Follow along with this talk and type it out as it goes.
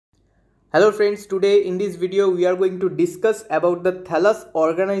Hello friends, today in this video we are going to discuss about the thallus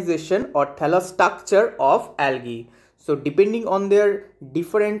organization or thallus structure of algae. So depending on their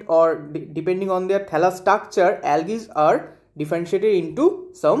depending on their thallus structure, algae are differentiated into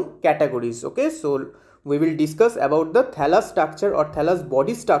some categories. Okay, so we will discuss about the thallus structure or thallus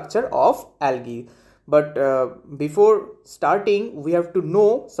body structure of algae. But before starting, we have to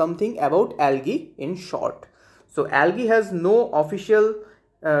know something about algae in short. So algae has no official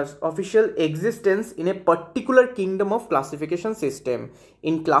existence in a particular kingdom of classification system.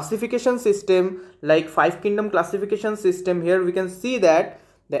 In classification system like 5 kingdom classification system, here we can see that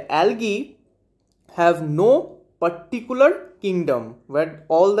the algae have no particular kingdom where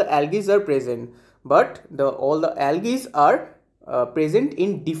all the algae are present, but all the algae are present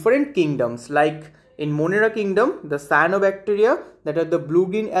in different kingdoms. Like in Monera kingdom, the cyanobacteria, that are the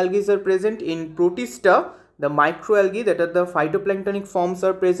blue-green algae, are present. In Protista, the microalgae, that are the phytoplanktonic forms,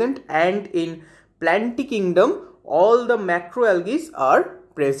 are present, and in Plantae kingdom all the macroalgae are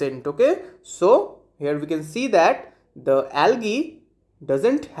present. Okay, so here we can see that the algae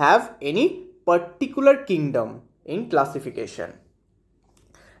doesn't have any particular kingdom in classification.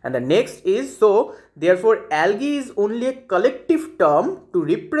 And the next is, so therefore algae is only a collective term to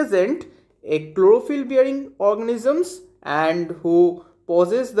represent a chlorophyll bearing organisms and who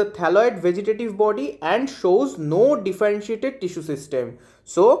possess the thalloid vegetative body and shows no differentiated tissue system.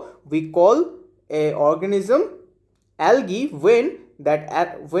 So we call a organism algae when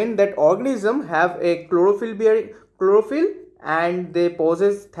that organism have a chlorophyll and they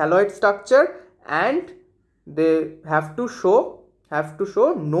possess thalloid structure and they have to show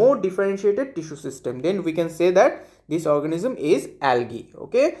no differentiated tissue system. Then we can say that this organism is algae.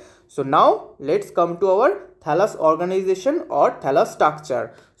 Okay, so now let's come to our thallus organization or thallus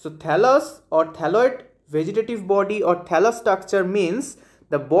structure. So thallus or thalloid vegetative body or thallus structure means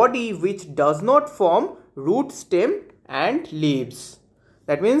the body which does not form root, stem and leaves.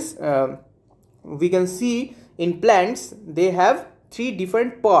 That means we can see in plants they have 3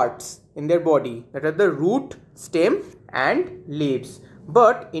 different parts in their body, that are the root, stem and leaves.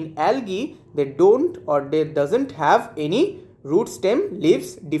 But in algae they don't, or they doesn't have any root, stem,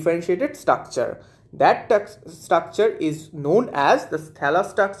 leaves differentiated structure. That structure is known as the thallus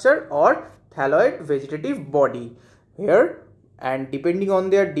structure or thalloid vegetative body. Here, and depending on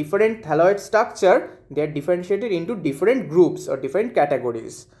their different thalloid structure, they are differentiated into different groups or different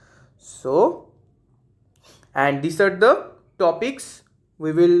categories. So, and these are the topics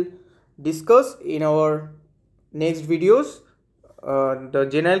we will discuss in our next videos. The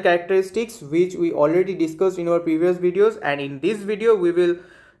general characteristics which we already discussed in our previous videos, and in this video we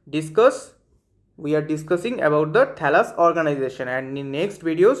are discussing about the thallus organization, and in next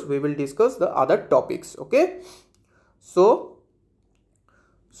videos we will discuss the other topics. Okay, so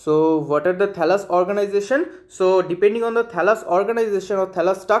what are the thallus organization? So depending on the thallus organization or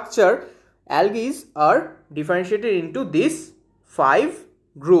thallus structure, algae are differentiated into these 5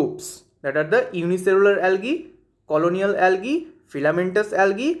 groups, that are the unicellular algae, colonial algae, filamentous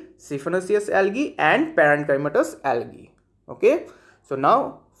algae, Siphonaceous algae and Parenchymatous algae. Okay, so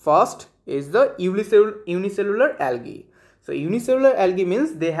now first is the unicellular algae. So unicellular algae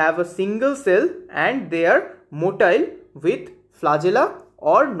means they have a single cell and they are motile with flagella,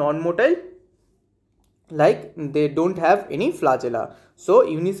 or non-motile like they don't have any flagella. So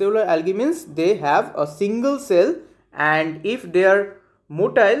unicellular algae means they have a single cell, and if they are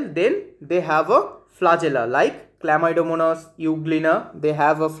motile then they have a flagella, like Chlamydomonas, Euglena, they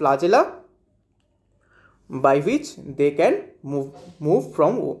have a flagella by which they can move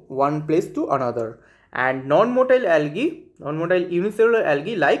from one place to another. And non-motile unicellular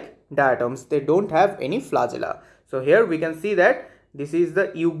algae like diatoms, they don't have any flagella. So here we can see that this is the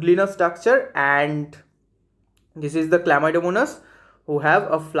Euglena structure and this is the Chlamydomonas who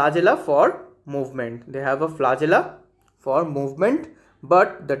have a flagella for movement. They have a flagella for movement,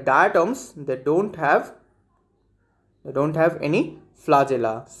 but the diatoms, they don't have any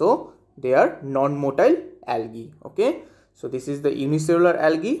flagella, so they are non-motile algae. Okay, so this is the unicellular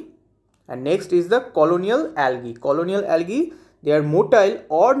algae, and next is the colonial algae. Colonial algae, they are motile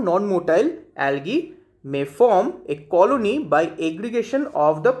or non-motile algae, may form a colony by aggregation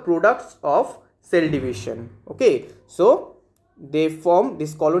of the products of cell division. Okay, so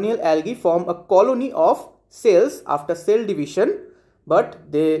this colonial algae form a colony of cells after cell division,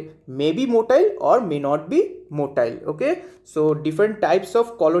 but they may be motile or may not be motile. Okay, so different types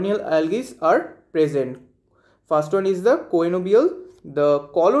of colonial algae are present. First one is the coenobial. The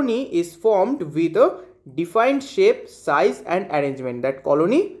colony is formed with a defined shape, size and arrangement. That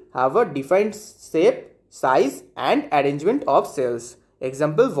colony have a defined shape, size and arrangement of cells.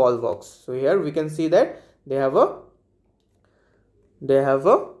 Example, volvox. So here we can see that they have a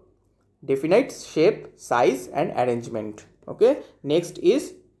definite shape, size and arrangement. Okay, next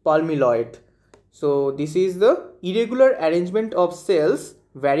is palmilloid. So this is the irregular arrangement of cells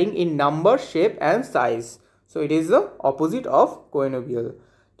varying in number, shape and size. So it is the opposite of coenobial.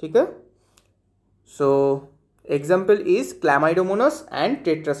 Okay. So example is Chlamydomonas and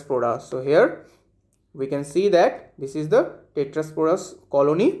Tetraspora. So here we can see that this is the Tetrasporous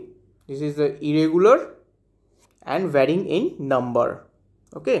colony. This is the irregular and varying in number.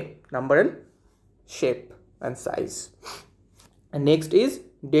 Okay, number and shape and size. And next is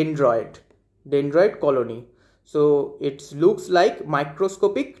dendroid colony. So it looks like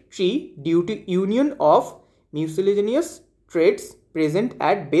microscopic tree due to union of mucilaginous threads present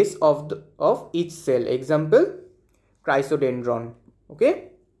at base of each cell. Example, chrysodendron.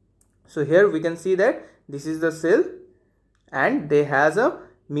 Okay, so here we can see that this is the cell and they has a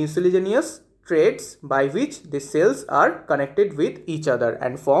mucilaginous threads by which the cells are connected with each other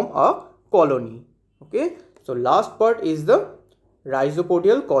and form a colony. Okay, so last part is the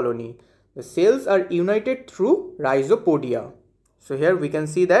rhizopodial colony. The cells are united through rhizopodia. So here we can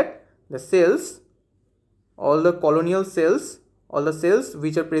see that the cells, all the colonial cells, all the cells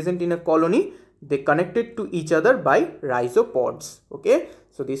which are present in a colony, they connected to each other by rhizopods. Okay,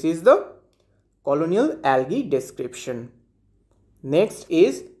 so this is the colonial algae description. Next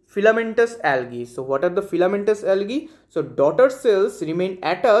is filamentous algae. So what are the filamentous algae? So daughter cells remain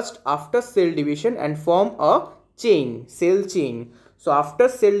attached after cell division and form a chain, cell chain. So after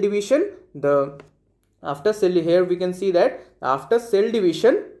cell division, here we can see that after cell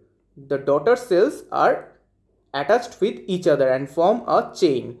division, the daughter cells are attached with each other and form a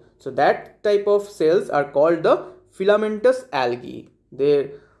chain. So that type of cells are called the filamentous algae.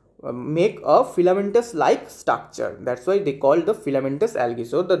 They make a filamentous like structure. That's why they call the filamentous algae.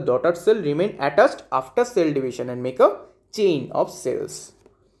 So the daughter cell remain attached after cell division and make a chain of cells.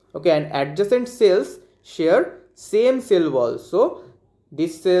 Okay, and adjacent cells share same cell wall. So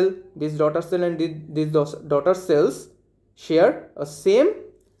this cell, this daughter cell and these daughter cells share a same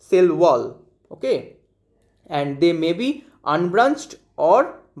cell wall. Okay, and they may be unbranched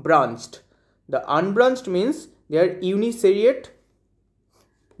or branched. The unbranched means they are uniseriate.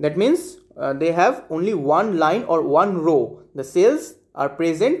 That means they have only one line or one row. The cells are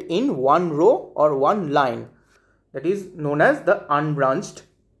present in one row or one line. That is known as the unbranched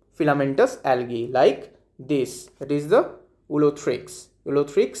filamentous algae, like this. That is the Ulothrix.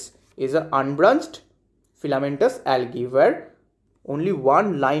 Ulothrix is an unbranched filamentous algae where only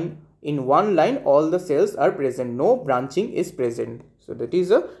one line, in one line all the cells are present, no branching is present. So that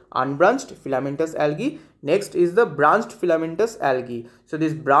is a unbranched filamentous algae. Next is the branched filamentous algae. So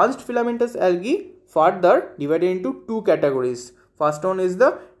this branched filamentous algae further divided into two categories. First one is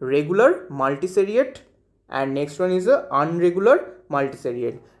the regular multiseriate and next one is the unregular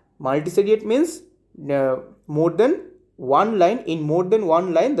multiseriate. Multiseriate means more than one line, in more than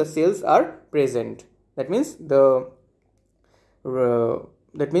one line the cells are present. That means the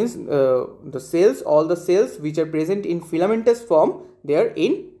cells, all the cells which are present in filamentous form, they are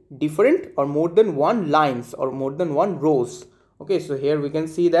in different or more than one lines or more than one rows. Okay, so here we can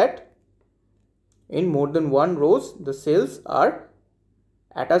see that in more than one rows the cells are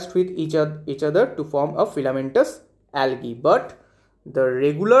attached with each other to form a filamentous algae. But the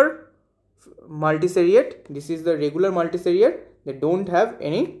regular multiseriate, this is the regular multiseriate, they don't have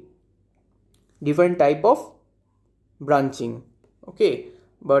any different type of branching. Okay,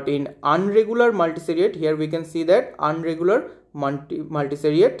 but in unregular multiseriate, here we can see that unregular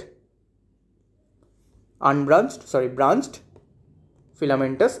multiseriate, branched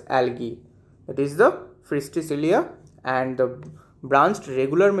filamentous algae, that is the Fristicelia, and the branched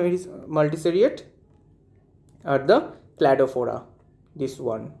regular multiseriate are the Cladophora, this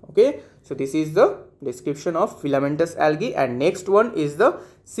one. Okay, so this is the description of filamentous algae. And next one is the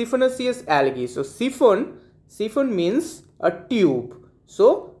Siphonaceous algae. So siphon means a tube.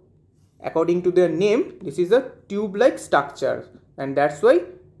 So according to their name, this is a tube like structure and that's why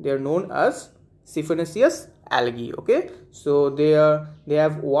they are known as Siphonaceous algae. Okay, so they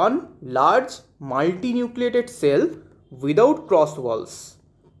have one large multinucleated cell without cross walls.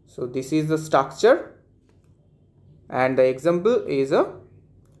 So this is the structure, and the example is a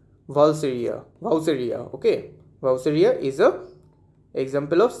Vauceria. Okay, Vauceria is a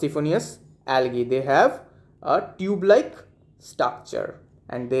example of Siphonaceous algae. They have a tube like structure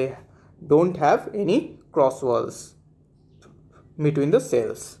and they don't have any cross walls between the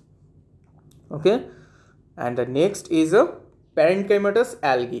cells. Okay, and the next is a Parenchymatous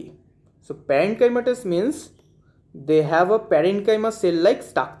algae. So Parenchymatous means they have a parenchyma cell-like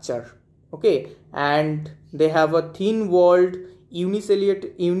structure, okay, and they have a thin-walled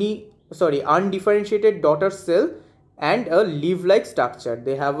undifferentiated daughter cell and a leaf-like structure.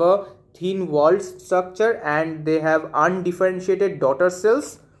 They have a thin-walled structure and they have undifferentiated daughter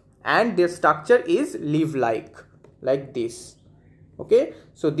cells, and their structure is leaf-like, like this. Okay,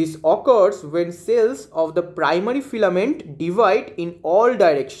 so this occurs when cells of the primary filament divide in all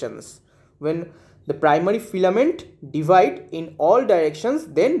directions. When the primary filament divide in all directions,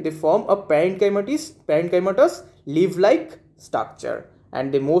 then they form a parenchymatous leaf-like structure,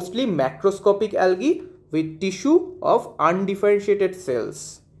 and they mostly macroscopic algae with tissue of undifferentiated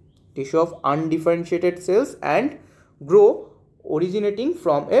cells, and grow originating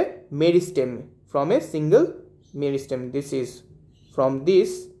from a meristem, from a single meristem. This is from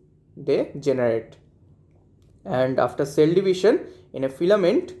this they generate, and after cell division in a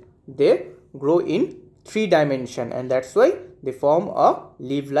filament they grow in 3 dimension, and that's why they form a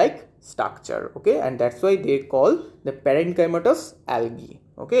leaf-like structure. Okay, and that's why they call the parenchymatous algae.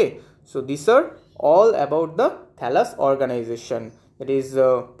 Okay, so these are all about the thallus organization. That is,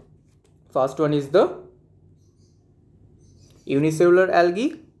 first one is the unicellular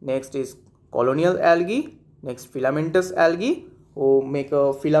algae, next is colonial algae, next filamentous algae who make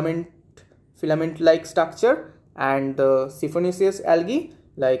a filament-like structure, and the Siphonaceous algae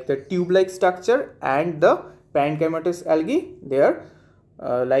like the tube-like structure, and the parenchymatous algae, they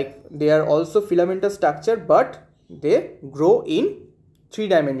are also filamentous structure, but they grow in 3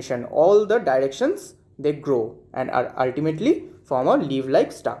 dimension, all the directions they grow, and are ultimately form a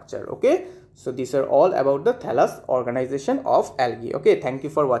leaf-like structure. Okay, so these are all about the thallus organization of algae. Okay, thank you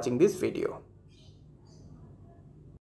for watching this video.